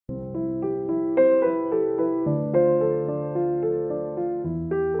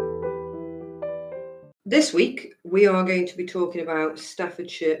This week, we are going to be talking about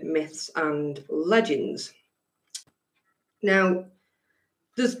Staffordshire myths and legends. Now,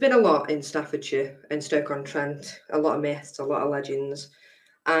 there's been a lot in Staffordshire and Stoke-on-Trent, a lot of myths, a lot of legends,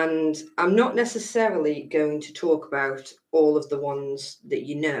 and I'm not necessarily going to talk about all of the ones that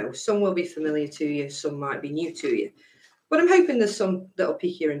you know. Some will be familiar to you, some might be new to you, but I'm hoping there's some that'll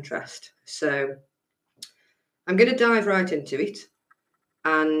pique your interest. So I'm going to dive right into it,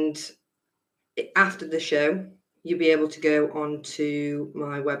 and after the show, you'll be able to go onto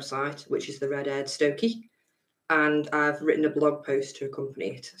my website, which is the Red Haired Stokie, and I've written a blog post to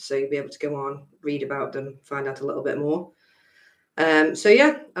accompany it. So you'll be able to go on, read about them, find out a little bit more. So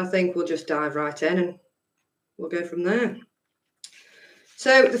yeah, I think we'll just dive right in and we'll go from there.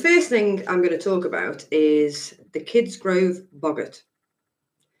 So the first thing I'm going to talk about is the Kidsgrove Boggart.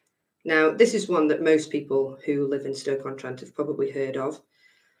 Now, this is one that most people who live in Stoke-on-Trent have probably heard of.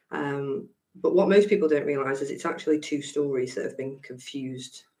 But what most people don't realise is it's actually two stories that have been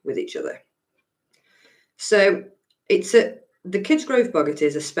confused with each other. So the Kidsgrove Boggart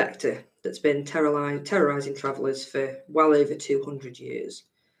is a spectre that's been terrorising travellers for well over 200 years.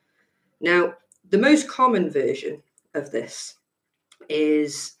 Now, the most common version of this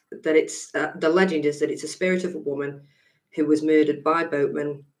is that the legend is that it's a spirit of a woman who was murdered by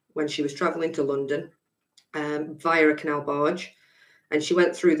boatmen when she was travelling to London via a canal barge. And she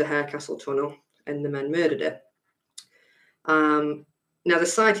went through the Harecastle tunnel and the men murdered her. Now, the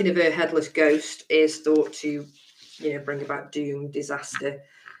sighting of her headless ghost is thought to, bring about doom, disaster.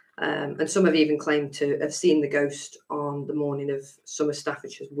 And some have even claimed to have seen the ghost on the morning of some of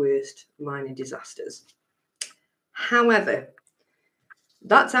Staffordshire's worst mining disasters. However,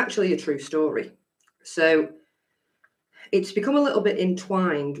 that's actually a true story. So it's become a little bit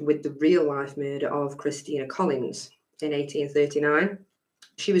entwined with the real-life murder of Christina Collins in 1839.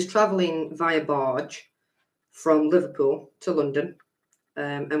 She was travelling via barge from Liverpool to London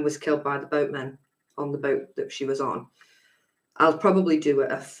and was killed by the boatmen on the boat that she was on. I'll probably do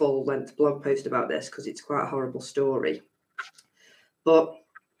a full-length blog post about this because it's quite a horrible story. But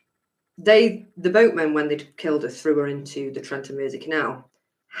the boatmen, when they'd killed her, threw her into the Trent and Mersey Canal.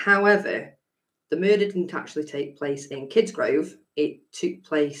 However, the murder didn't actually take place in Kidsgrove. It took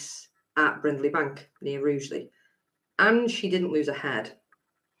place at Brindley Bank near Rugeley. And she didn't lose a head.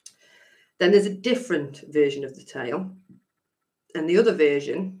 Then there's a different version of the tale. And the other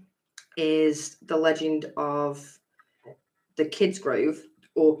version is the legend of the Kidsgrove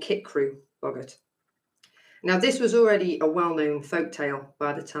or Kitcrew Boggart. Now, this was already a well-known folk tale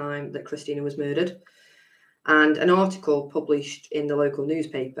by the time that Christina was murdered. And an article published in the local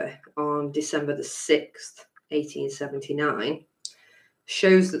newspaper on December the 6th, 1879,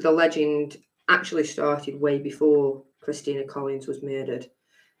 shows that the legend actually started way before Christina Collins was murdered.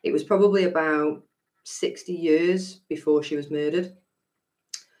 It was probably about 60 years before she was murdered.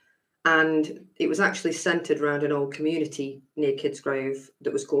 And it was actually centred around an old community near Kidsgrove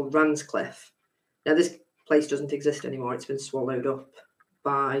that was called Ranscliffe. Now, this place doesn't exist anymore. It's been swallowed up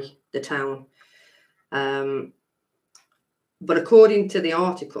by the town. But according to the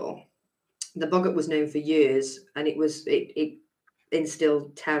article, the boggart was known for years, and it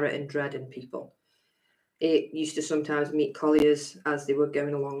instilled terror and dread in people. It used to sometimes meet colliers as they were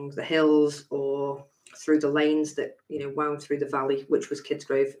going along the hills or through the lanes that wound through the valley, which was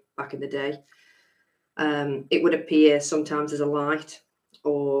Kidsgrove back in the day. It would appear sometimes as a light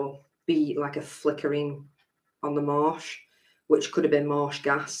or be like a flickering on the marsh, which could have been marsh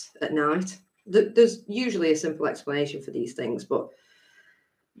gas at night. There's usually a simple explanation for these things, but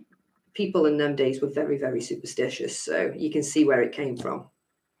people in them days were very, very superstitious, so you can see where it came from.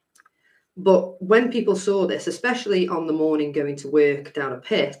 But when people saw this, especially on the morning going to work down a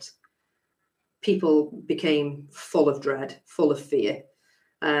pit, people became full of dread, full of fear.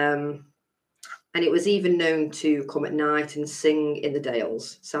 And it was even known to come at night and sing in the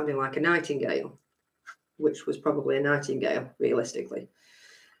dales, sounding like a nightingale, which was probably a nightingale, realistically.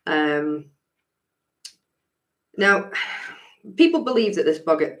 Now, people believe that this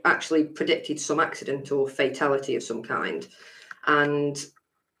boggart actually predicted some accident or fatality of some kind. And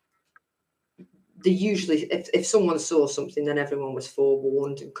they usually, if someone saw something, then everyone was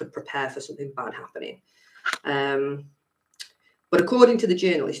forewarned and could prepare for something bad happening. But according to the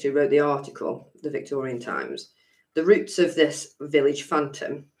journalist who wrote the article, the Victorian Times, the roots of this village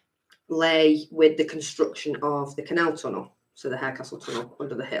phantom lay with the construction of the canal tunnel, so the Harecastle tunnel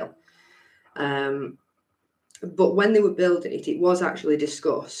under the hill. But when they were building it, it was actually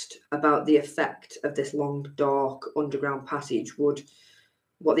discussed about the effect of this long, dark underground passage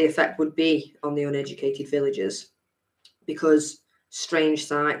what the effect would be on the uneducated villagers, because strange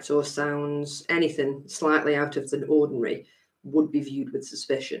sights or sounds, anything slightly out of the ordinary, would be viewed with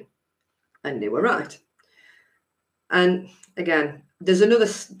suspicion. And they were right. And again, there's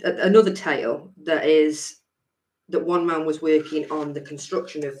another tale that one man was working on the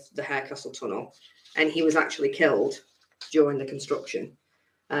construction of the Harecastle Tunnel, and he was actually killed during the construction.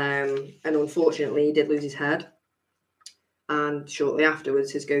 And unfortunately, he did lose his head. And shortly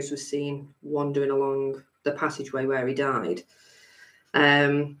afterwards, his ghost was seen wandering along the passageway where he died.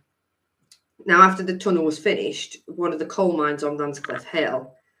 Now, after the tunnel was finished, one of the coal mines on Ranscliffe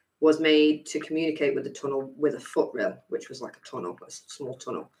Hill was made to communicate with the tunnel with a footrail, which was like a tunnel, a small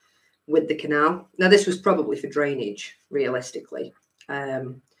tunnel, with the canal. Now, this was probably for drainage, realistically.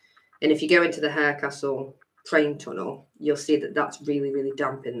 And if you go into the Harecastle train tunnel, you'll see that that's really, really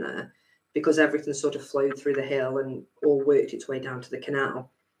damp in there, because everything sort of flowed through the hill and all worked its way down to the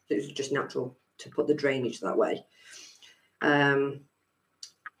canal. It was just natural to put the drainage that way.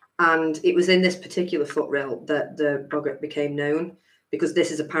 And it was in this particular footrail that the boggart became known, because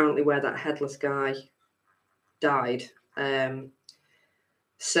this is apparently where that headless guy died.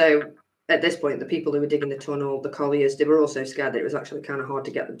 So at this point, the people who were digging the tunnel, the colliers, they were all so scared that it was actually kind of hard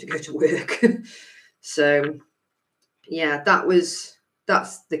to get them to go to work. So yeah,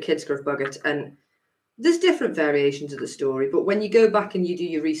 that's the Kidsgrove boggart. And there's different variations of the story, but when you go back and you do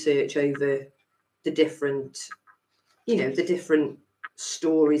your research over the different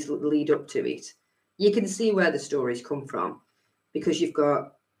stories that lead up to it, you can see where the stories come from, because you've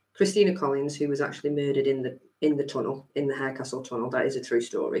got Christina Collins, who was actually murdered in the tunnel, in the Harecastle tunnel. That is a true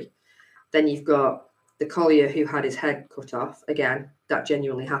story. Then you've got the collier who had his head cut off. Again, that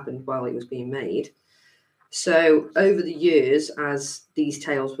genuinely happened while it was being made. So over the years, as these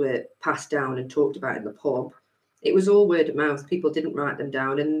tales were passed down and talked about in the pub, it was all word of mouth. People didn't write them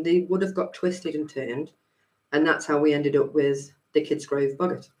down, and they would have got twisted and turned. And that's how we ended up with the Kidsgrove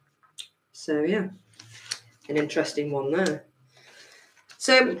boggart. So yeah, an interesting one there.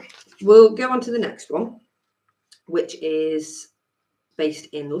 So we'll go on to the next one, which is based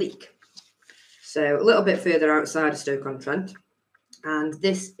in Leek. So a little bit further outside of Stoke-on-Trent. And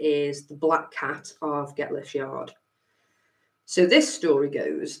this is the Black Cat of Getliff's Yard. So this story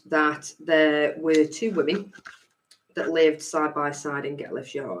goes that there were two women that lived side by side in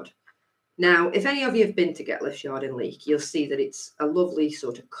Getliff's Yard. Now, if any of you have been to Getliff's Yard in Leek, you'll see that it's a lovely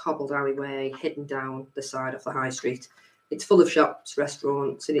sort of cobbled alleyway hidden down the side of the high street. It's full of shops,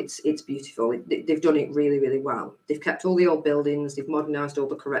 restaurants, and it's beautiful. They've done it really, really well. They've kept all the old buildings, they've modernised all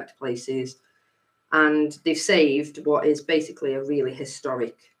the correct places, and they've saved what is basically a really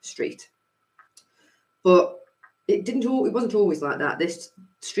historic street. But it wasn't always like that. This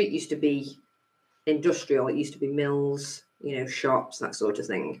street used to be industrial. It used to be mills, shops, that sort of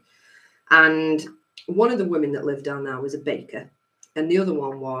thing. And one of the women that lived down there was a baker, and the other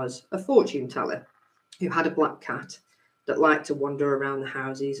one was a fortune teller who had a black cat that liked to wander around the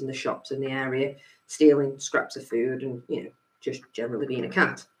houses and the shops in the area, stealing scraps of food and, just generally being a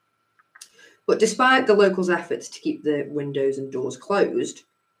cat. But despite the locals' efforts to keep the windows and doors closed,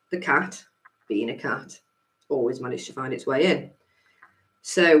 the cat, being a cat, always managed to find its way in.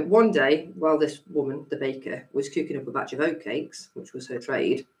 So one day, while this woman, the baker, was cooking up a batch of oatcakes, which was her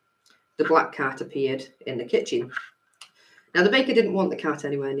trade, the black cat appeared in the kitchen. Now, the baker didn't want the cat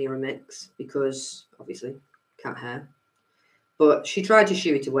anywhere near a mix because, obviously, cat hair. But she tried to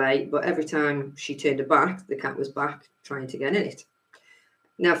shoo it away, but every time she turned her back, the cat was back trying to get in it.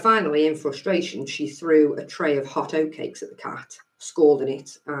 Now, finally, in frustration, she threw a tray of hot oatcakes at the cat, scalding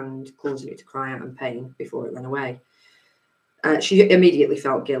it and causing it to cry out in pain before it ran away. She immediately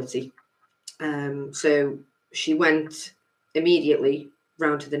felt guilty. So she went immediately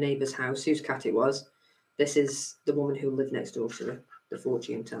round to the neighbour's house, whose cat it was. This is the woman who lived next door to the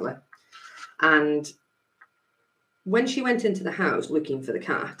fortune teller. And when she went into the house looking for the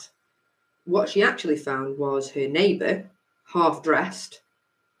cat, what she actually found was her neighbour, half dressed,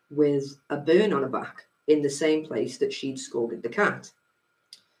 with a burn on her back in the same place that she'd scalded the cat.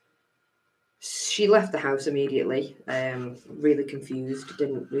 She left the house immediately, really confused,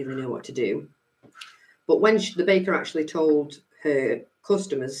 didn't really know what to do. But when the baker actually told her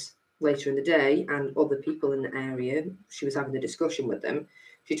customers later in the day and other people in the area, she was having a discussion with them,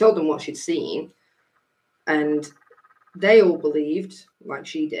 she told them what she'd seen, and they all believed, like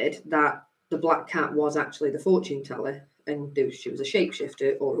she did, that the black cat was actually the fortune teller and she was a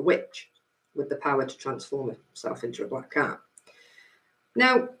shapeshifter or a witch with the power to transform herself into a black cat.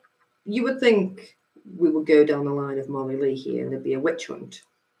 Now, you would think we would go down the line of Molly Lee here and there'd be a witch hunt.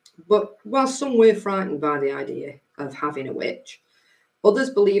 But while some were frightened by the idea of having a witch, others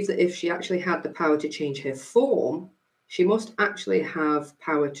believed that if she actually had the power to change her form, she must actually have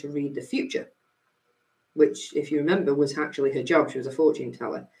power to read the future, which, if you remember, was actually her job. She was a fortune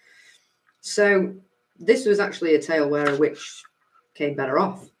teller. So this was actually a tale where a witch came better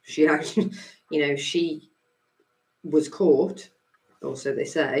off. She actually, she was caught, or so they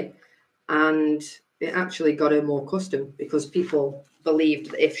say, and it actually got her more custom, because people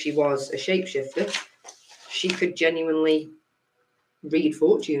believed that if she was a shapeshifter, she could genuinely read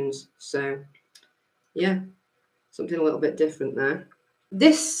fortunes. So, yeah, something a little bit different there.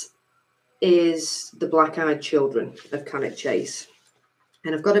 This is the Black-Eyed Children of Cannock Chase.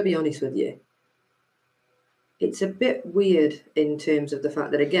 And I've got to be honest with you, it's a bit weird in terms of the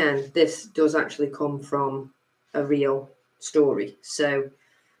fact that, again, this does actually come from a real story. So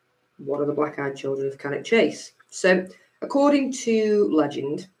what are the Black-Eyed Children of Cannock Chase? So according to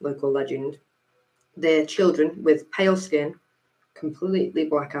legend, local legend, they're children with pale skin, completely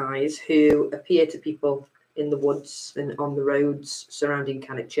black eyes, who appear to people in the woods and on the roads surrounding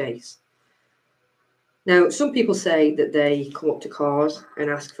Cannock Chase. Now, some people say that they come up to cars and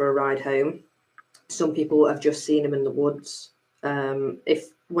ask for a ride home. Some people have just seen them in the woods.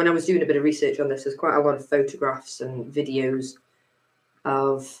 When I was doing a bit of research on this, there's quite a lot of photographs and videos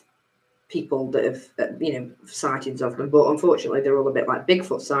of people that have, sightings of them. But unfortunately, they're all a bit like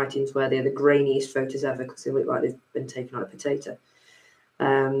Bigfoot sightings, where they're the grainiest photos ever, because they look like they've been taken out of a potato.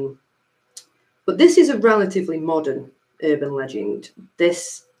 But this is a relatively modern urban legend.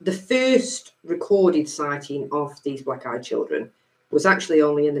 The first recorded sighting of these Black-Eyed Children was actually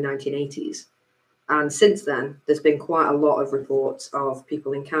only in the 1980s. And since then, there's been quite a lot of reports of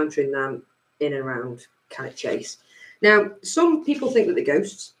people encountering them in and around Cannock Chase. Now, some people think that they're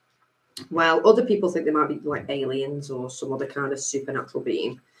ghosts, while other people think they might be like aliens or some other kind of supernatural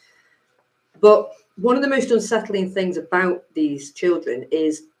being. But one of the most unsettling things about these children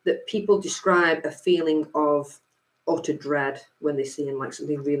is that people describe a feeling of utter dread when they see like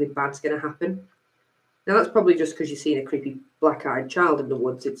something really bad's going to happen. Now, that's probably just because you're seeing a creepy black-eyed child in the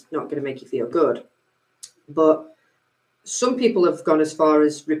woods. It's not going to make you feel good. But some people have gone as far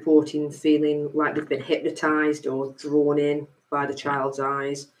as reporting feeling like they've been hypnotized or drawn in by the child's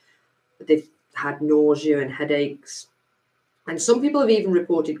eyes. They've had nausea and headaches. And some people have even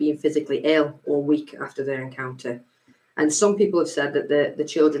reported being physically ill or weak after their encounter. And some people have said that the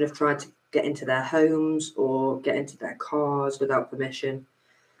children have tried to get into their homes or get into their cars without permission.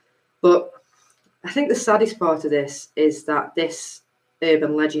 But I think the saddest part of this is that this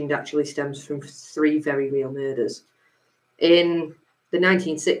urban legend actually stems from 3 very real murders. In the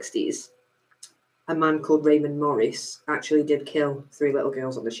 1960s, a man called Raymond Morris actually did kill 3 little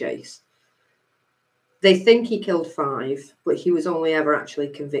girls on the chase. They think he killed 5, but he was only ever actually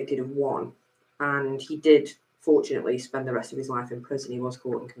convicted of 1. And he did, fortunately, spend the rest of his life in prison. He was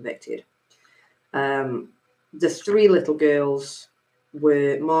caught and convicted. The 3 little girls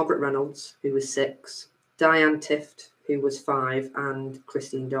were Margaret Reynolds, who was 6, Diane Tift, who was 5, and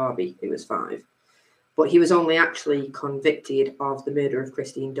Christine Darby, who was 5. But he was only actually convicted of the murder of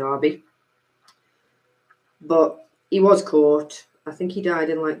Christine Darby. But he was caught. I think he died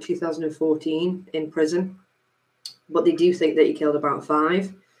in like 2014 in prison. But they do think that he killed about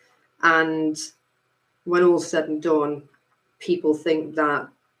 5. And when all's said and done, people think that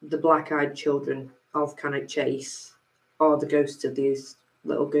the Black-Eyed Children of Cannock Chase are the ghosts of these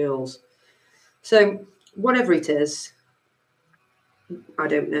little girls. So whatever it is, I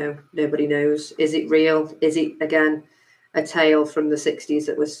don't know. Nobody knows. Is it real? Is it, again, a tale from the 60s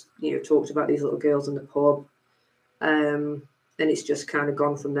that was, talked about these little girls in the pub? And it's just kind of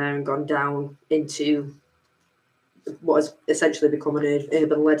gone from there and gone down into what has essentially become an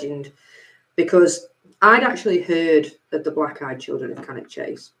urban legend. Because I'd actually heard of the Black-Eyed Children of Cannock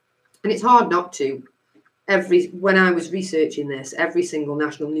Chase. And it's hard not to. When I was researching this, every single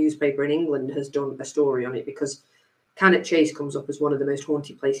national newspaper in England has done a story on it, because Cannock Chase comes up as one of the most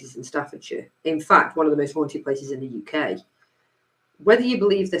haunted places in Staffordshire. In fact, one of the most haunted places in the UK. Whether you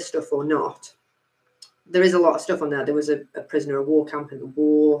believe this stuff or not, there is a lot of stuff on there. There was a prisoner of war camp in the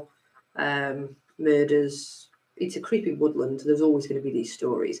war, murders. It's a creepy woodland. There's always going to be these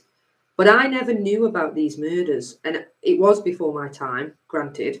stories. But I never knew about these murders. And it was before my time,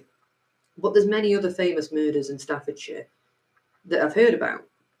 granted. But there's many other famous murders in Staffordshire that I've heard about.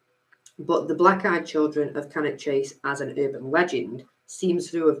 But the Black-Eyed Children of Cannock Chase as an urban legend seems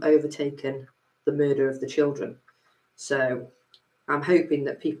to have overtaken the murder of the children. So I'm hoping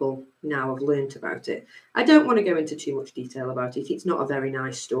that people now have learnt about it. I don't want to go into too much detail about it. It's not a very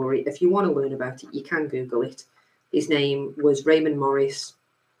nice story. If you want to learn about it, you can Google it. His name was Raymond Morris,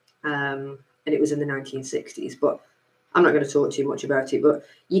 and it was in the 1960s. But I'm not going to talk too much about it. But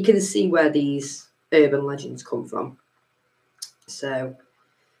you can see where these urban legends come from. So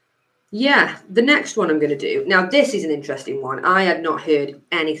yeah, the next one I'm going to do. Now, this is an interesting one. I had not heard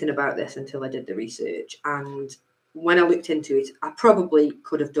anything about this until I did the research. And when I looked into it, I probably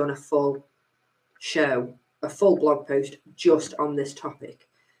could have done a full show, a full blog post just on this topic.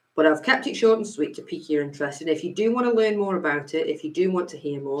 But I've kept it short and sweet to pique your interest. And if you do want to learn more about it, if you do want to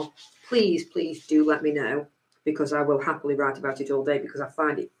hear more, please do let me know, because I will happily write about it all day, because I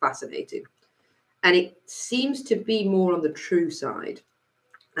find it fascinating. And it seems to be more on the true side.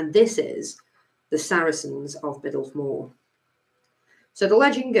 And this is the Saracens of Biddulph Moor. So the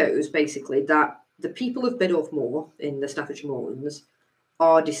legend goes basically that the people of Biddulph Moor in the Staffordshire Moorlands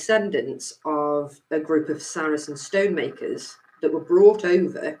are descendants of a group of Saracen stonemakers that were brought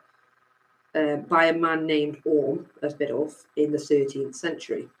over by a man named Orm of Biddulph in the 13th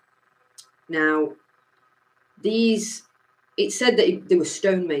century. Now, it said that they were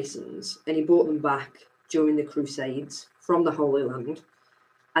stonemasons, and he brought them back during the Crusades from the Holy Land.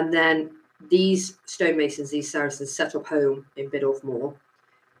 And then these stonemasons, these Saracens, set up home in Biddulph Moor,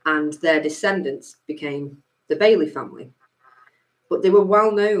 and their descendants became the Bailey family. But they were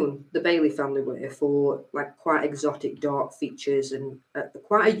well known, the Bailey family were, for like quite exotic dark features and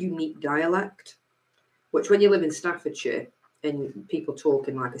quite a unique dialect, which when you live in Staffordshire and people talk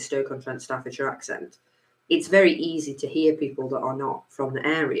in like a Stoke-on-Trent Staffordshire accent, it's very easy to hear people that are not from the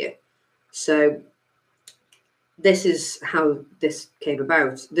area. So this is how this came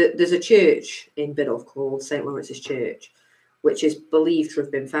about. There's a church in Biddulph called St. Lawrence's Church, which is believed to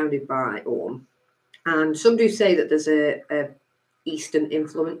have been founded by Orm. And some do say that there's a Eastern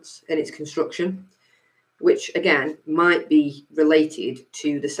influence in its construction, which again might be related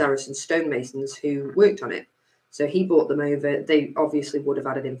to the Saracen stonemasons who worked on it. So he brought them over. They obviously would have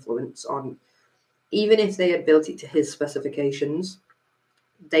had an influence on, even if they had built it to his specifications,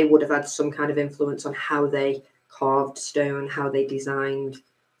 they would have had some kind of influence on how they carved stone, how they designed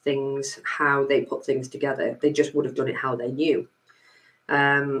things, how they put things together. They just would have done it how they knew.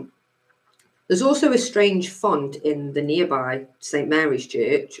 There's also a strange font in the nearby St. Mary's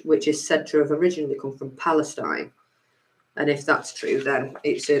Church, which is said to have originally come from Palestine. And if that's true, then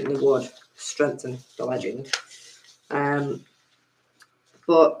it certainly would strengthen the legend. But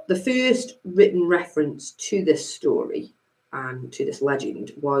the first written reference to this story and to this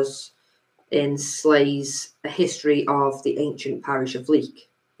legend was in Slay's A History of the Ancient Parish of Leek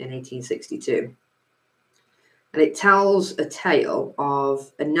in 1862. And it tells a tale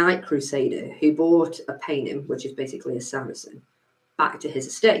of a knight crusader who brought a Paynim, which is basically a Saracen, back to his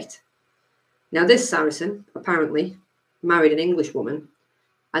estate. Now, this Saracen apparently married an English woman,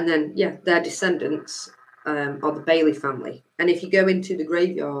 and then, their descendants are the Bailey family. And if you go into the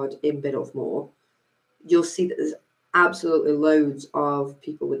graveyard in Biddulph Moor, you'll see that there's absolutely loads of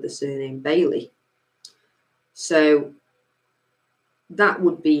people with the surname Bailey. So that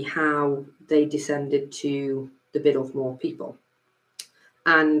would be how they descended to the Biddulph Moor people.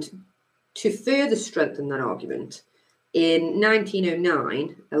 And to further strengthen that argument, in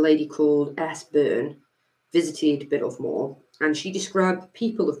 1909, a lady called S. Byrne visited Biddulph Moor, and she described the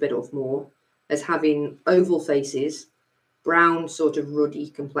people of Biddulph Moor as having oval faces, brown sort of ruddy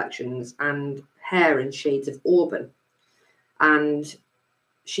complexions, and hair in shades of auburn. And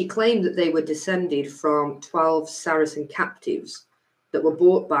she claimed that they were descended from 12 Saracen captives that were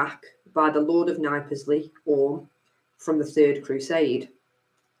brought back by the Lord of Knipersley, Orm, from the Third Crusade.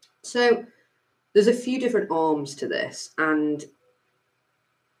 So there's a few different arms to this, and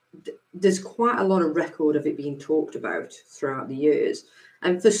there's quite a lot of record of it being talked about throughout the years.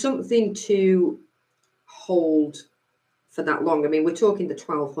 And for something to hold for that long, I mean, we're talking the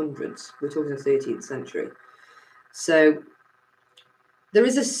 1200s, we're talking the 13th century. So there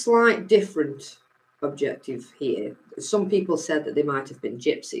is a slight different objective here. Some people said that they might have been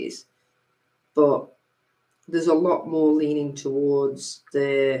gypsies, but there's a lot more leaning towards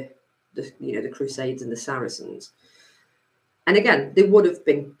the Crusades and the Saracens. And again, they would have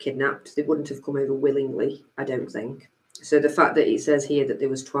been kidnapped. They wouldn't have come over willingly, I don't think. So the fact that it says here that there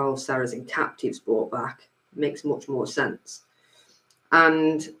was 12 Saracen captives brought back makes much more sense.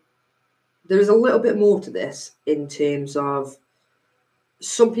 And there is a little bit more to this in terms of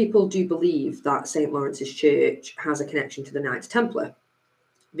some people do believe that St. Lawrence's Church has a connection to the Knights Templar,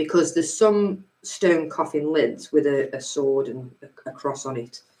 because there's some stone coffin lids with a sword and a cross on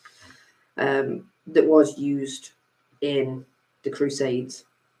it that was used in the Crusades.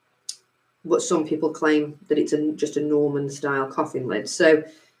 But some people claim that it's just a Norman-style coffin lid. So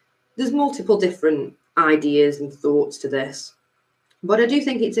there's multiple different ideas and thoughts to this. But I do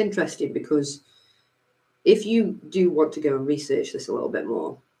think it's interesting, because if you do want to go and research this a little bit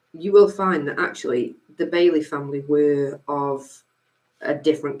more, you will find that actually the Bailey family were of a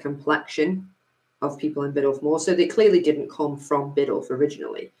different complexion of people in Biddulph Moor. So they clearly didn't come from Biddulph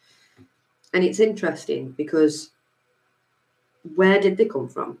originally. And it's interesting because where did they come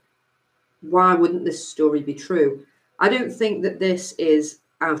from? Why wouldn't this story be true? I don't think that this is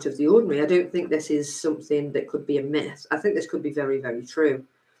out of the ordinary. I don't think this is something that could be a myth. I think this could be very, very true.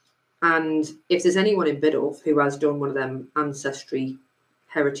 And if there's anyone in Biddulph who has done one of them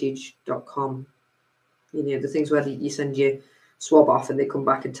ancestryheritage.com, you know, the things where you send your swab off and they come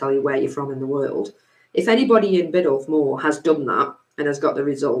back and tell you where you're from in the world. If anybody in Biddulph Moor has done that and has got the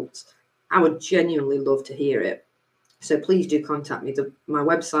results, I would genuinely love to hear it. So please do contact me. My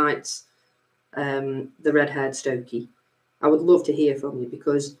website's the Red Haired Stokie. I would love to hear from you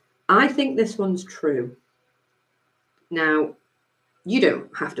because I think this one's true. Now, you don't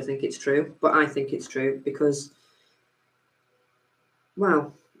have to think it's true, but I think it's true because,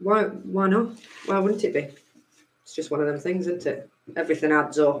 well, why not? Why wouldn't it be? It's just one of them things, isn't it? Everything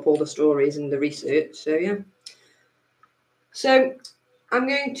adds up, all the stories and the research. So, yeah. So, I'm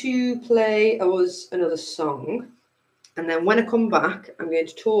going to play us another song. And then when I come back, I'm going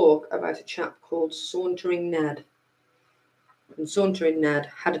to talk about a chap called Sauntering Ned. And Sauntering Ned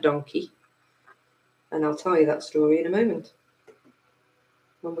had a donkey. And I'll tell you that story in a moment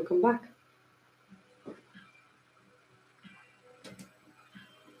when we come back.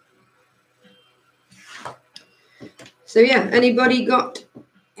 So, yeah, anybody got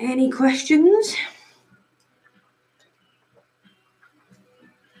any questions?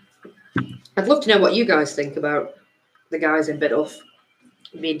 I'd love to know what you guys think about the guys in Biddulph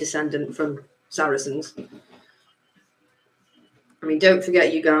being descendant from Saracens. I mean, don't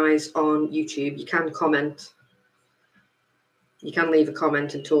forget, you guys on YouTube, you can comment. You can leave a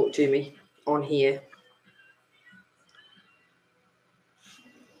comment and talk to me on here.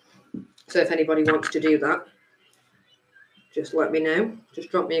 So if anybody wants to do that, just let me know. Just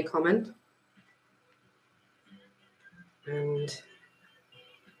drop me a comment. And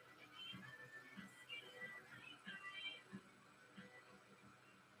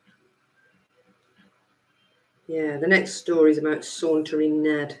yeah, the next story is about Sauntering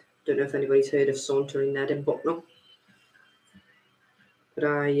Ned. Don't know if anybody's heard of Sauntering Ned in Bucknell. But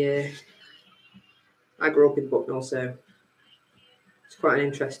I grew up in Bucknell, so it's quite an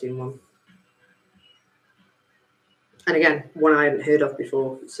interesting one. And again, one I hadn't heard of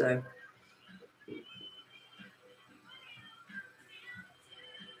before, so.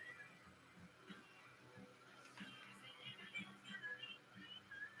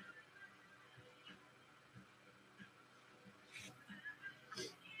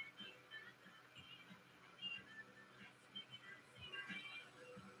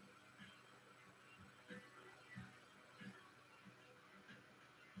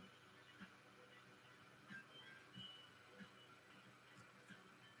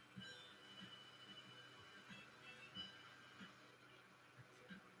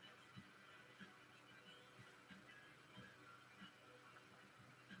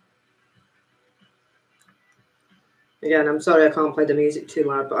 Again, I'm sorry I can't play the music too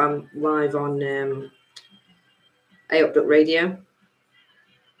loud, but I'm live on A Up Radio.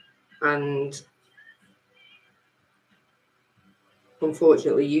 And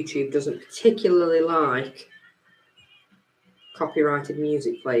unfortunately, YouTube doesn't particularly like copyrighted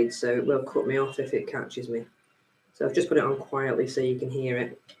music played, so it will cut me off if it catches me. So I've just put it on quietly so you can hear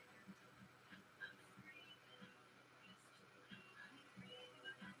it.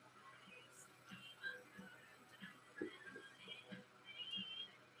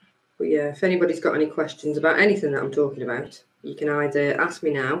 But yeah, if anybody's got any questions about anything that I'm talking about, you can either ask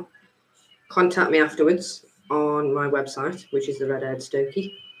me now, contact me afterwards on my website, which is the Red Haired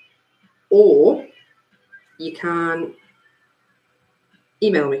Stokie, or you can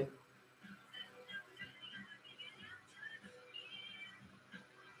email me.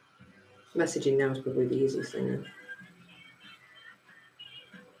 Messaging now is probably the easiest thing.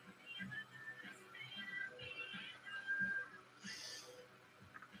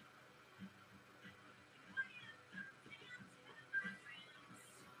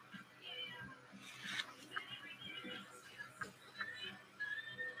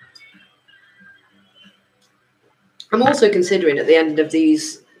 I'm also considering at the end of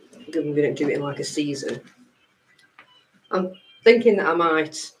these, given we don't do it in like a season, I'm thinking that I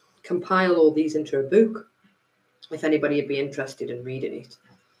might compile all these into a book. If anybody would be interested in reading it,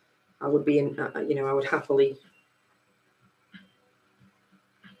 I would be in, I would happily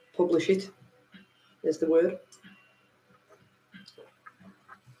publish it, is the word.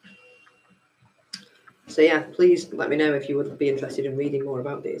 So yeah, please let me know if you would be interested in reading more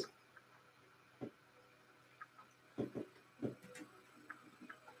about these.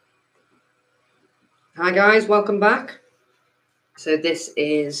 Hi guys, welcome back. So this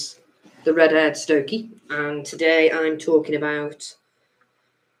is the Red Haired Stokie, and today I'm talking about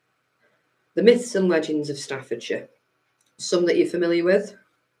the myths and legends of Staffordshire. Some that you're familiar with,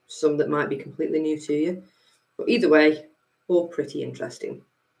 some that might be completely new to you, but either way, all pretty interesting.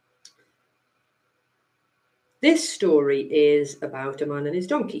 This story is about a man and his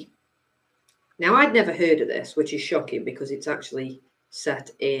donkey. Now, I'd never heard of this, which is shocking because it's actually set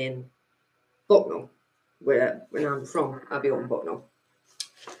in Bucknell, where I'm from, Abbey-on Bucknell.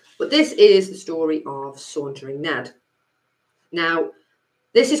 But this is the story of Sauntering Ned. Now,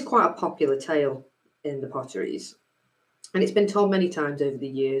 this is quite a popular tale in the potteries, and it's been told many times over the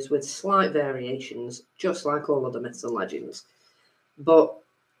years with slight variations, just like all other myths and legends. But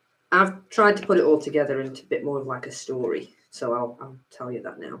I've tried to put it all together into a bit more of like a story, so I'll tell you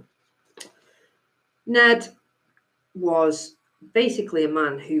that now. Ned was basically a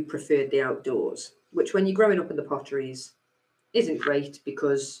man who preferred the outdoors, which when you're growing up in the potteries isn't great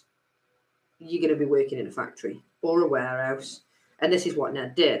because you're going to be working in a factory or a warehouse, and this is what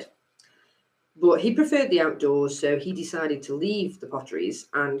Ned did. But he preferred the outdoors, so he decided to leave the potteries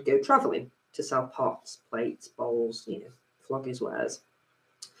and go travelling to sell pots, plates, bowls, flog his wares.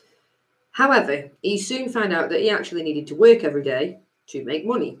 However, he soon found out that he actually needed to work every day to make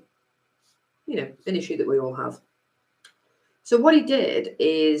money. An issue that we all have. So what he did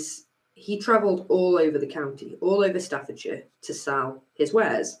is he travelled all over the county, all over Staffordshire, to sell his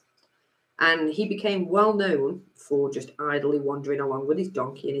wares. And he became well known for just idly wandering along with his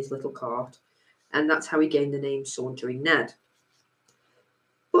donkey and his little cart. And that's how he gained the name Sauntering Ned.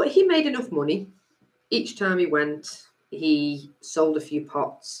 But he made enough money. Each time he went, he sold a few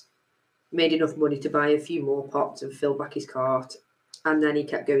pots, made enough money to buy a few more pots and fill back his cart. And then he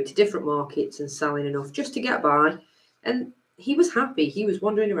kept going to different markets and selling enough just to get by. And he was happy. He was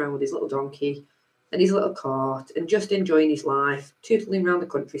wandering around with his little donkey and his little cart and just enjoying his life, tootling around the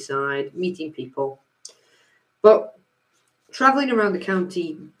countryside, meeting people. But travelling around the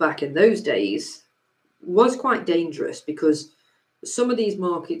county back in those days was quite dangerous because some of these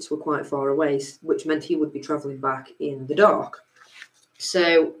markets were quite far away, which meant he would be travelling back in the dark.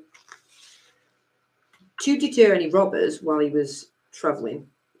 So to deter any robbers while he was travelling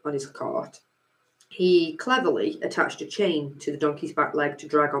on his cart, he cleverly attached a chain to the donkey's back leg to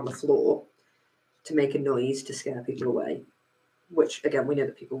drag on the floor to make a noise to scare people away, which, again, we know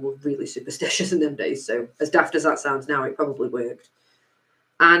that people were really superstitious in them days, so as daft as that sounds now, it probably worked.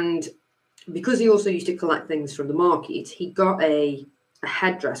 And because he also used to collect things from the market, he got a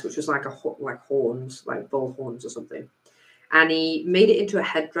headdress, which was like horns, like bull horns or something, and he made it into a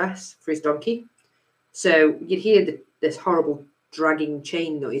headdress for his donkey. So you'd hear this horrible dragging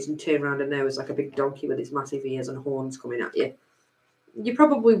chain noise and turn around and there was like a big donkey with its massive ears and horns coming at you. You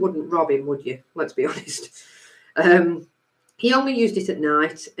probably wouldn't rob him, would you? Let's be honest. He only used it at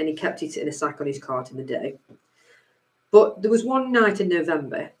night and he kept it in a sack on his cart in the day. But there was one night in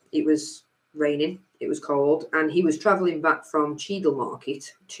November, it was raining, it was cold, and he was travelling back from Cheadle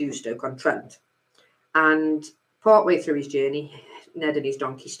Market to Stoke-on-Trent. And partway through his journey, Ned and his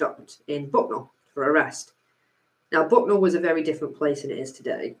donkey stopped in Bucknell for a rest. Now, Bucknell was a very different place than it is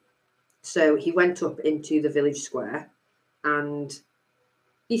today. So he went up into the village square and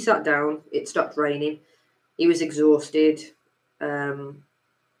he sat down. It stopped raining. He was exhausted. And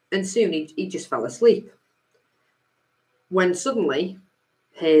soon he just fell asleep. When suddenly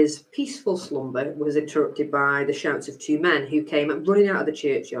his peaceful slumber was interrupted by the shouts of two men who came running out of the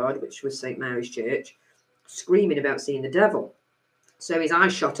churchyard, which was St. Mary's Church, screaming about seeing the devil. So his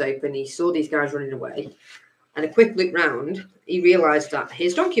eyes shot open. He saw these guys running away. And a quick look round, he realised that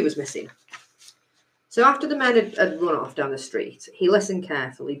his donkey was missing. So after the men had run off down the street, he listened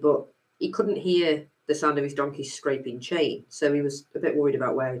carefully, but he couldn't hear the sound of his donkey's scraping chain. So he was a bit worried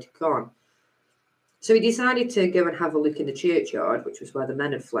about where it had gone. So he decided to go and have a look in the churchyard, which was where the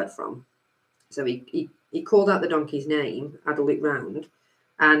men had fled from. So he called out the donkey's name, had a look round,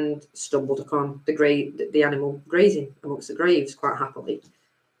 and stumbled upon the animal grazing amongst the graves quite happily.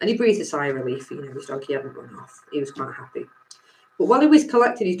 And he breathed a sigh of relief. His donkey hadn't run off. He was quite happy. But while he was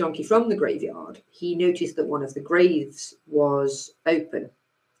collecting his donkey from the graveyard, he noticed that one of the graves was open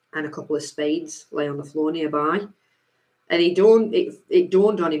and a couple of spades lay on the floor nearby. And it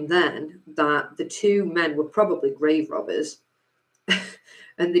dawned on him then that the two men were probably grave robbers.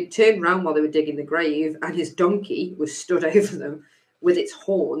 And they turned round while they were digging the grave, and his donkey was stood over them with its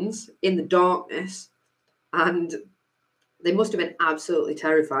horns in the darkness. And They must have been absolutely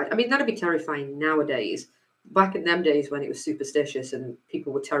terrified. I mean, that'd be terrifying nowadays. Back in them days when it was superstitious and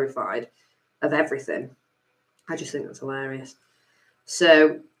people were terrified of everything, I just think that's hilarious.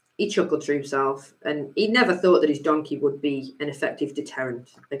 So he chuckled to himself, and he never thought that his donkey would be an effective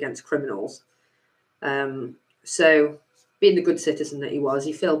deterrent against criminals. So, being the good citizen that he was,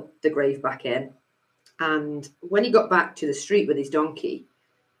 he filled the grave back in. And when he got back to the street with his donkey,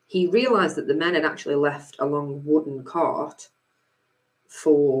 he realised that the men had actually left a long wooden cart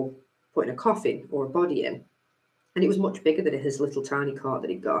for putting a coffin or a body in. And it was much bigger than his little tiny cart that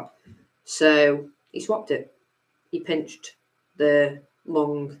he'd got. So he swapped it. He pinched the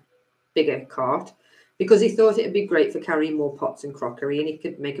long, bigger cart because he thought it'd be great for carrying more pots and crockery, and he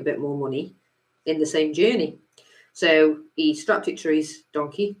could make a bit more money in the same journey. So he strapped it to his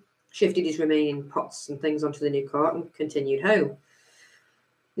donkey, shifted his remaining pots and things onto the new cart, and continued home.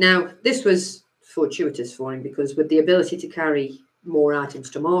 Now, this was fortuitous for him because with the ability to carry more items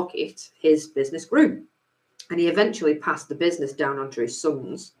to market, his business grew. And he eventually passed the business down onto his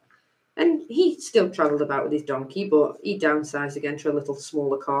sons. And he still travelled about with his donkey, but he downsized again to a little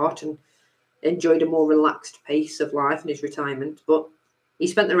smaller cart and enjoyed a more relaxed pace of life in his retirement. But he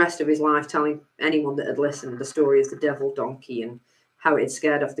spent the rest of his life telling anyone that had listened the story of the devil donkey and how it had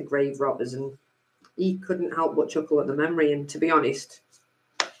scared off the grave robbers. And he couldn't help but chuckle at the memory. And to be honest,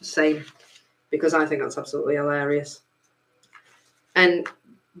 same, because I think that's absolutely hilarious. And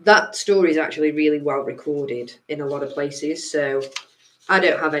that story is actually really well recorded in a lot of places. So I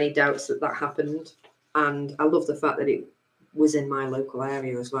don't have any doubts that that happened. And I love the fact that it was in my local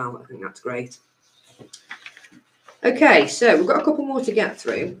area as well. I think that's great. Okay, so we've got a couple more to get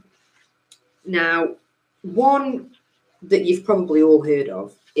through. Now, one that you've probably all heard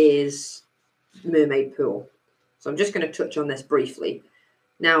of is Mermaid Pool. So I'm just going to touch on this briefly.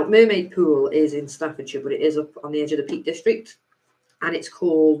 Now, Mermaid Pool is in Staffordshire, but it is up on the edge of the Peak District. And it's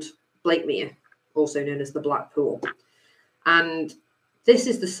called Blakemere, also known as the Black Pool. And this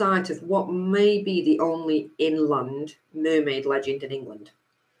is the site of what may be the only inland mermaid legend in England.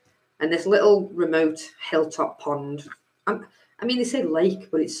 And this little remote hilltop pond, I mean, they say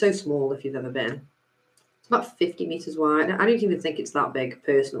lake, but it's so small if you've ever been. It's about 50 metres wide. I don't even think it's that big,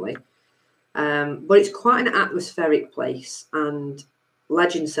 personally. But it's quite an atmospheric place. And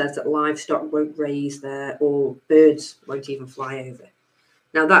legend says that livestock won't graze there or birds won't even fly over.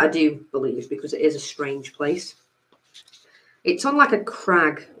 Now, that I do believe because it is a strange place. It's on like a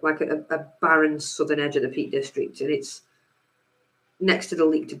crag, like a barren southern edge of the Peak District, and it's next to the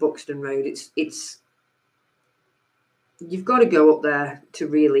Leek to Buxton Road. It's you've got to go up there to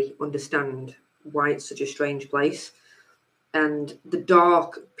really understand why it's such a strange place. And the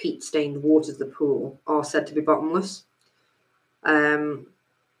dark peat-stained waters of the pool are said to be bottomless. Now,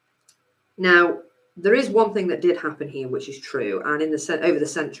 there is one thing that did happen here, which is true, and over the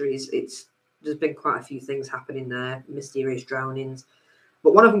centuries, there's been quite a few things happening there, mysterious drownings,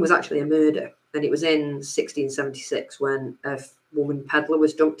 but one of them was actually a murder, and it was in 1676 when a woman peddler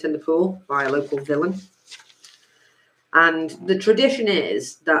was dumped in the pool by a local villain. And the tradition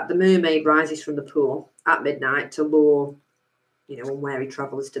is that the mermaid rises from the pool at midnight to lure, unwary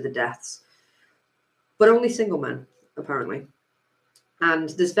travellers to the deaths, but only single men, apparently. And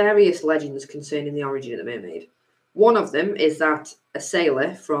there's various legends concerning the origin of the mermaid. One of them is that a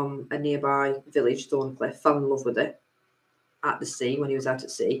sailor from a nearby village, Thorncliffe, fell in love with her at the sea when he was out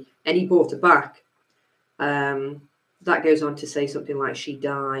at sea, and he brought her back. That goes on to say something like she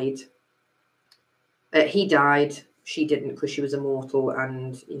died. He died. She didn't because she was immortal,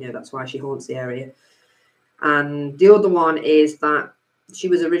 and that's why she haunts the area. And the other one is that she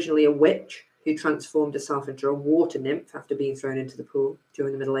was originally a witch who transformed herself into a water nymph after being thrown into the pool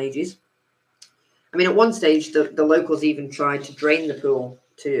during the Middle Ages. I mean, at one stage, the locals even tried to drain the pool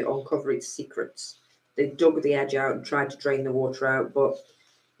to uncover its secrets. They dug the edge out and tried to drain the water out, but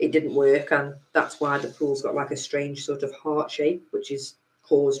it didn't work, and that's why the pool's got like a strange sort of heart shape, which is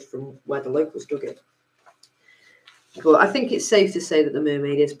caused from where the locals dug it. But I think it's safe to say that the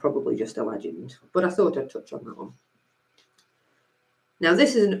mermaid is probably just a legend, but I thought I'd touch on that one. Now,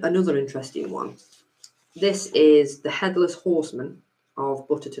 this is another interesting one. This is the headless horseman of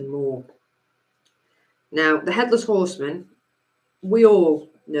Butterton Moor. Now, the headless horseman, we all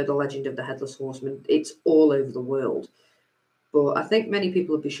know the legend of the headless horseman. It's all over the world. But I think many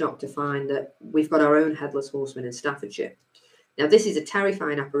people would be shocked to find that we've got our own headless horseman in Staffordshire. Now, this is a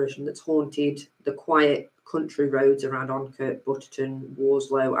terrifying apparition that's haunted the quiet country roads around Onkirk, Butterton,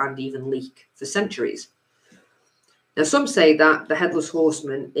 Worslow, and even Leek for centuries. Now, some say that the headless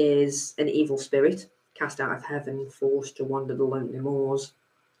horseman is an evil spirit cast out of heaven, forced to wander the lonely moors,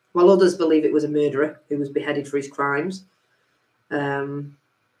 while others believe it was a murderer who was beheaded for his crimes.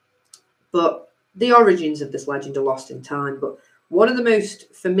 But the origins of this legend are lost in time. But one of the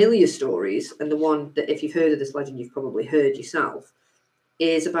most familiar stories, and the one that if you've heard of this legend, you've probably heard yourself,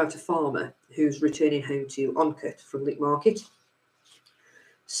 is about a farmer who's returning home to Oncott from Leek Market.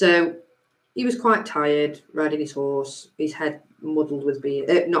 So he was quite tired riding his horse, his head muddled with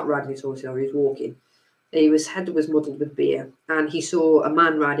beer. Not riding his horse, he was walking. His head was muddled with beer, and he saw a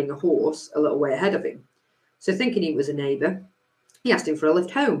man riding a horse a little way ahead of him. So thinking he was a neighbour, he asked him for a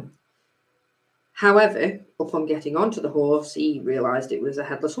lift home. However, upon getting onto the horse, he realised it was a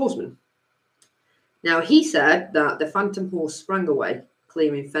headless horseman. Now, he said that the phantom horse sprang away,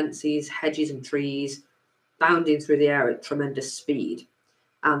 clearing fences, hedges and trees, bounding through the air at tremendous speed.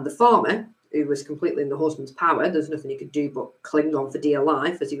 And the farmer, who was completely in the horseman's power, there's nothing he could do but cling on for dear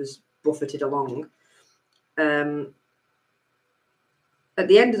life as he was buffeted along. At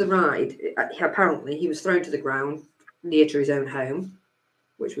the end of the ride, apparently he was thrown to the ground near to his own home,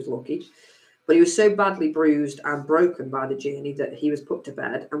 which was lucky. But he was so badly bruised and broken by the journey that he was put to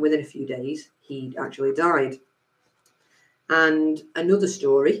bed, and within a few days, he actually died. And another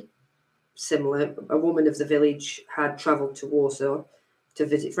story, similar, a woman of the village had travelled to Warsaw to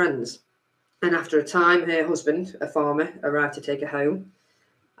visit friends. And after a time, her husband, a farmer, arrived to take her home.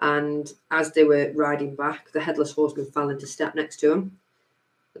 And as they were riding back, the headless horseman fell into step next to him.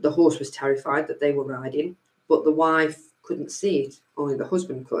 The horse was terrified that they were riding, but the wife couldn't see it, only the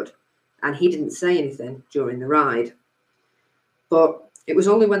husband could. And he didn't say anything during the ride. But it was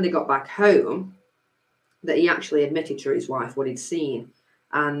only when they got back home that he actually admitted to his wife what he'd seen.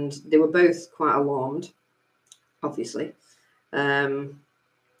 And they were both quite alarmed, obviously. And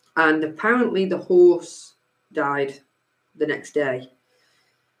apparently the horse died the next day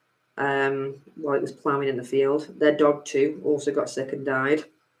while it was ploughing in the field. Their dog too also got sick and died.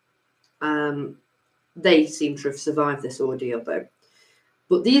 They seem to have survived this ordeal though.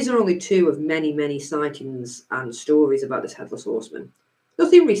 But these are only two of many, many sightings and stories about this headless horseman.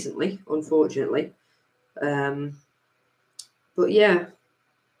 Nothing recently, unfortunately. But yeah,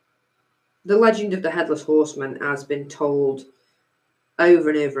 the legend of the headless horseman has been told over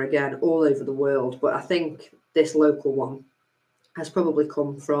and over again all over the world. But I think this local one has probably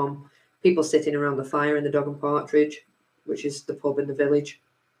come from people sitting around the fire in the Dog and Partridge, which is the pub in the village,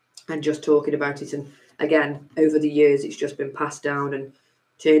 and just talking about it. And again, over the years, it's just been passed down and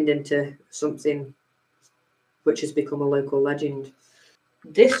turned into something which has become a local legend.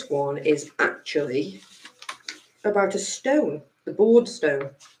 This one is actually about a stone, the Board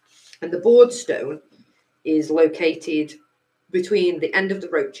Stone. And the Board Stone is located between the end of the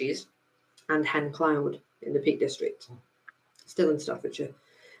Roaches and Hen Cloud in the Peak District, still in Staffordshire.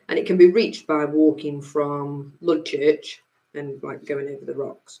 And it can be reached by walking from Ludchurch and like going over the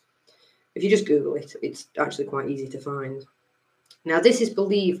rocks. If you just Google it, it's actually quite easy to find. Now, this is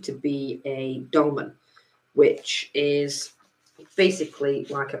believed to be a dolmen, which is basically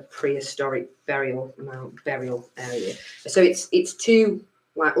like a prehistoric burial area. So it's two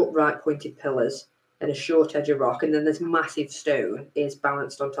like upright pointed pillars and a short edge of rock, and then this massive stone is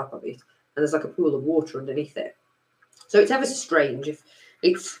balanced on top of it, and there's like a pool of water underneath it. So it's ever so strange.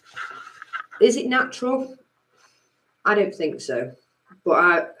 Is it natural? I don't think so.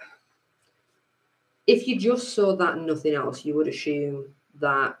 But if you just saw that and nothing else, you would assume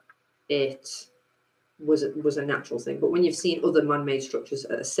that it was a natural thing. But when you've seen other man-made structures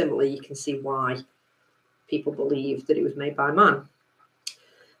that are similar, you can see why people believe that it was made by man.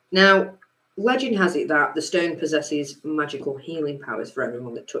 Now, legend has it that the stone possesses magical healing powers for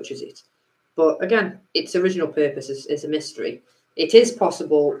everyone that touches it. But again, its original purpose is a mystery. It is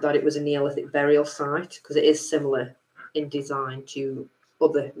possible that it was a Neolithic burial site because it is similar in design to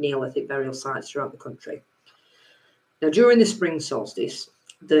other Neolithic burial sites throughout the country. Now, during the spring solstice,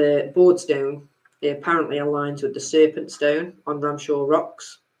 the Board Stone apparently aligns with the Serpent Stone on Ramshaw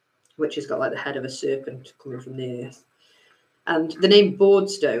Rocks, which has got like the head of a serpent coming from the earth. And the name Board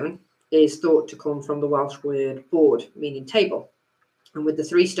Stone is thought to come from the Welsh word board, meaning table, and with the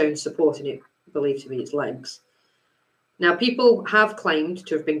three stones supporting it believed to be its legs. Now, people have claimed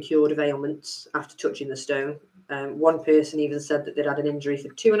to have been cured of ailments after touching the stone. One person even said that they'd had an injury for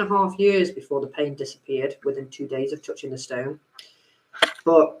 2.5 years before the pain disappeared within 2 days of touching the stone.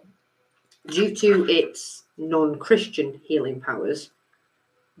 But due to its non-Christian healing powers,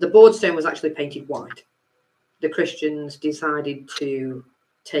 the Board Stone was actually painted white. The Christians decided to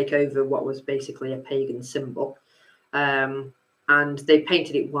take over what was basically a pagan symbol, and they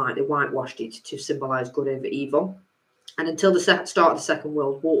painted it white. They whitewashed it to symbolise good over evil. And until the start of the Second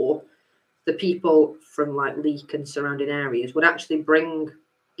World War, the people from like Leek and surrounding areas would actually bring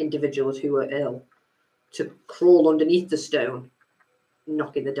individuals who were ill to crawl underneath the stone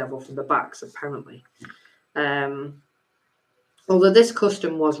knocking the devil from the backs, apparently. Although this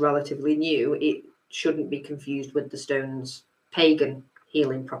custom was relatively new, it shouldn't be confused with the stone's pagan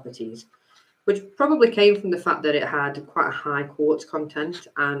healing properties, which probably came from the fact that it had quite a high quartz content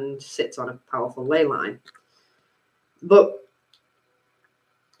and sits on a powerful ley line. But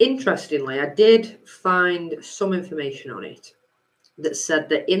interestingly, I did find some information on it that said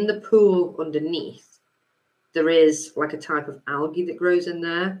that in the pool underneath, there is like a type of algae that grows in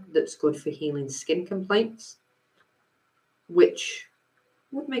there that's good for healing skin complaints, which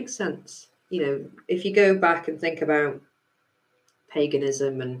would make sense. You know, if you go back and think about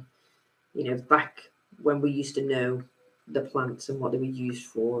paganism and, you know, back when we used to know the plants and what they were used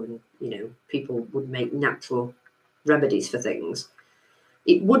for, and, you know, people would make natural remedies for things,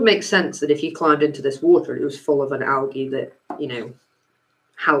 it would make sense that if you climbed into this water and it was full of an algae that, you know,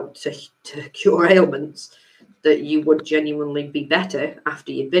 helped to cure ailments, that you would genuinely be better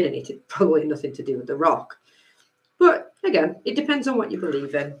after you'd been in it. It's probably nothing to do with the rock. But again, it depends on what you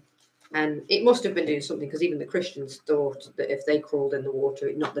believe in. And it must have been doing something, because even the Christians thought that if they crawled in the water,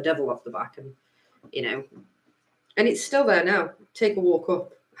 it knocked the devil off the back. And, you know, and it's still there now. Take a walk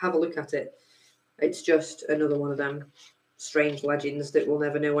up, have a look at it. It's just another one of them strange legends that we'll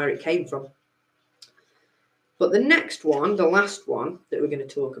never know where it came from. But the next one, the last one that we're going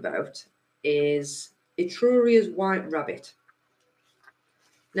to talk about, is Etruria's white rabbit.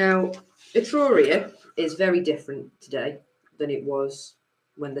 Now, Etruria is very different today than it was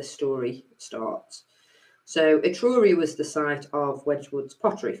when the story starts. So Etruria was the site of Wedgwood's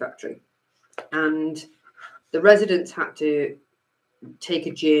pottery factory, and the residents had to take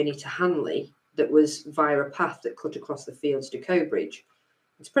a journey to Hanley that was via a path that cut across the fields to Cobridge.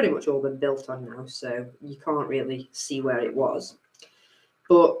 It's pretty much all been built on now, so you can't really see where it was.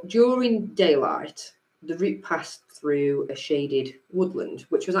 But during daylight, the route passed through a shaded woodland,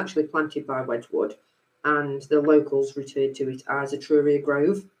 which was actually planted by Wedgwood, and the locals referred to it as Etruria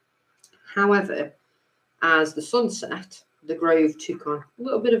Grove. However, as the sun set, the grove took on a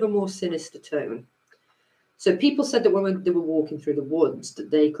little bit of a more sinister tone. So people said that when they were walking through the woods, that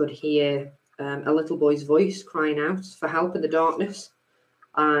they could hear a little boy's voice crying out for help in the darkness.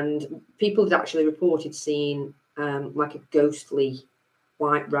 And people had actually reported seeing like a ghostly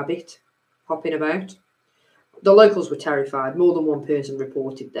white rabbit hopping about. The locals were terrified. More than one person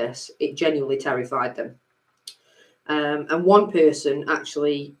reported this. It genuinely terrified them. And one person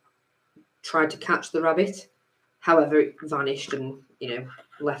actually tried to catch the rabbit. However, it vanished and, you know,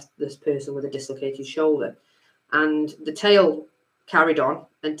 left this person with a dislocated shoulder. And the tale carried on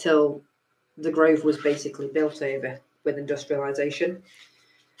until the grove was basically built over with industrialisation.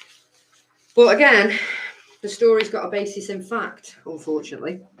 But again, the story's got a basis in fact,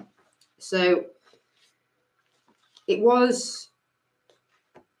 unfortunately. So it was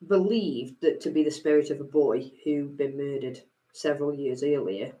believed that to be the spirit of a boy who'd been murdered several years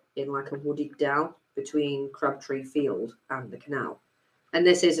earlier in like a wooded dell between Crabtree Field and the canal. And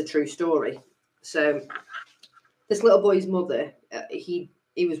this is a true story. So this little boy's mother, he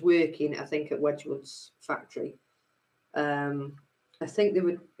was working, I think, at Wedgwood's factory. I think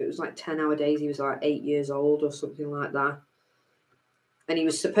it was like 10-hour days. He was like 8 years old or something like that. And he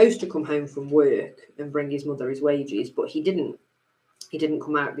was supposed to come home from work and bring his mother his wages, but he didn't. He didn't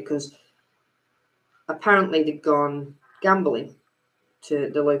come out because apparently they'd gone gambling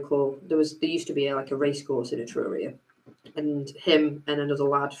to the local. There used to be a race course in Etruria, and him and another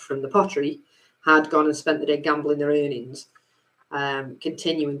lad from the pottery had gone and spent the day gambling their earnings,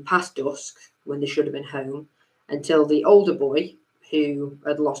 continuing past dusk when they should have been home, until the older boy, who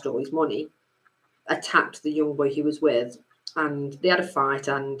had lost all his money, attacked the young boy he was with, and they had a fight,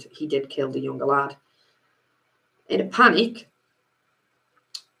 and he did kill the younger lad. In a panic,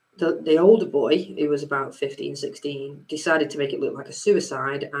 the older boy, who was about 15, 16, decided to make it look like a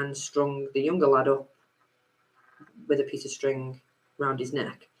suicide and strung the younger lad up with a piece of string around his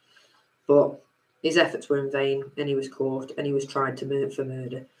neck. But his efforts were in vain, and he was caught, and he was tried for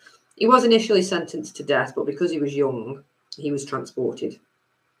murder. He was initially sentenced to death, but because he was young, he was transported.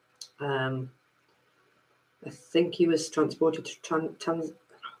 I think he was transported to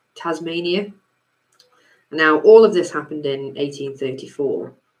Tasmania. Now, all of this happened in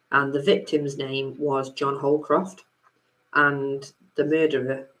 1834, and the victim's name was John Holcroft, and the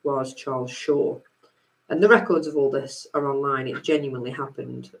murderer was Charles Shaw. And the records of all this are online. It genuinely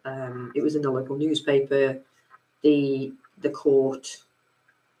happened. It was in the local newspaper. The court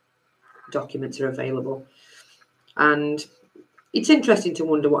documents are available. And it's interesting to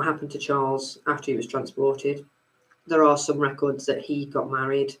wonder what happened to Charles after he was transported. There are some records that he got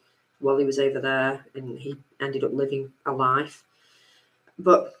married while he was over there, and he ended up living a life.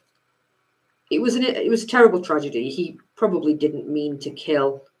 But it was a terrible tragedy. He probably didn't mean to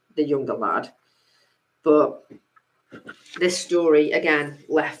kill the younger lad, but this story again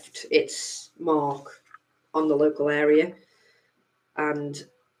left its mark on the local area, and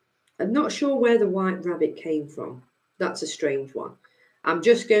I'm not sure where the white rabbit came from. That's a strange one. I'm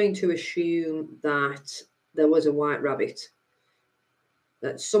just going to assume that there was a white rabbit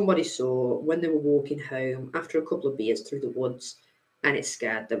that somebody saw when they were walking home after a couple of beers through the woods, and it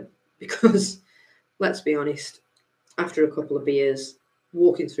scared them. Because, let's be honest, after a couple of beers,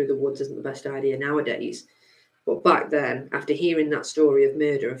 walking through the woods isn't the best idea nowadays. But back then, after hearing that story of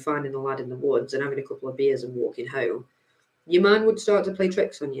murder and finding the lad in the woods and having a couple of beers and walking home, your mind would start to play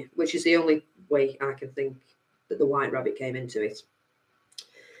tricks on you, which is the only way I can think that the white rabbit came into it.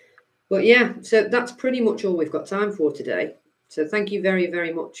 But yeah, so that's pretty much all we've got time for today. So thank you very,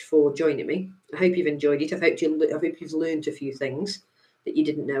 very much for joining me. I hope you've enjoyed it. I hope you've learned a few things that you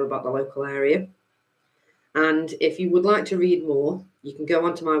didn't know about the local area. And if you would like to read more, you can go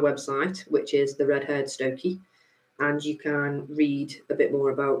onto my website, which is the Red Haired Stokie, and you can read a bit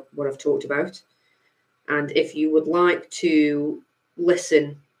more about what I've talked about. And if you would like to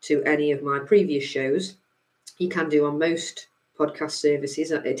listen to any of my previous shows, you can do on most podcast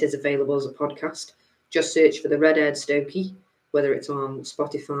services. It is available as a podcast. Just search for the Red Haired Stokie, whether it's on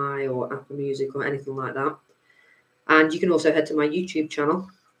Spotify or Apple Music or anything like that. And you can also head to my YouTube channel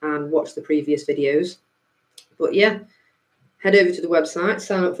and watch the previous videos. But yeah, head over to the website,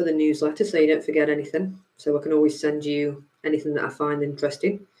 sign up for the newsletter so you don't forget anything. So I can always send you anything that I find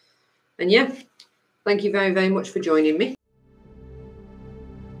interesting. And yeah, thank you very, very much for joining me.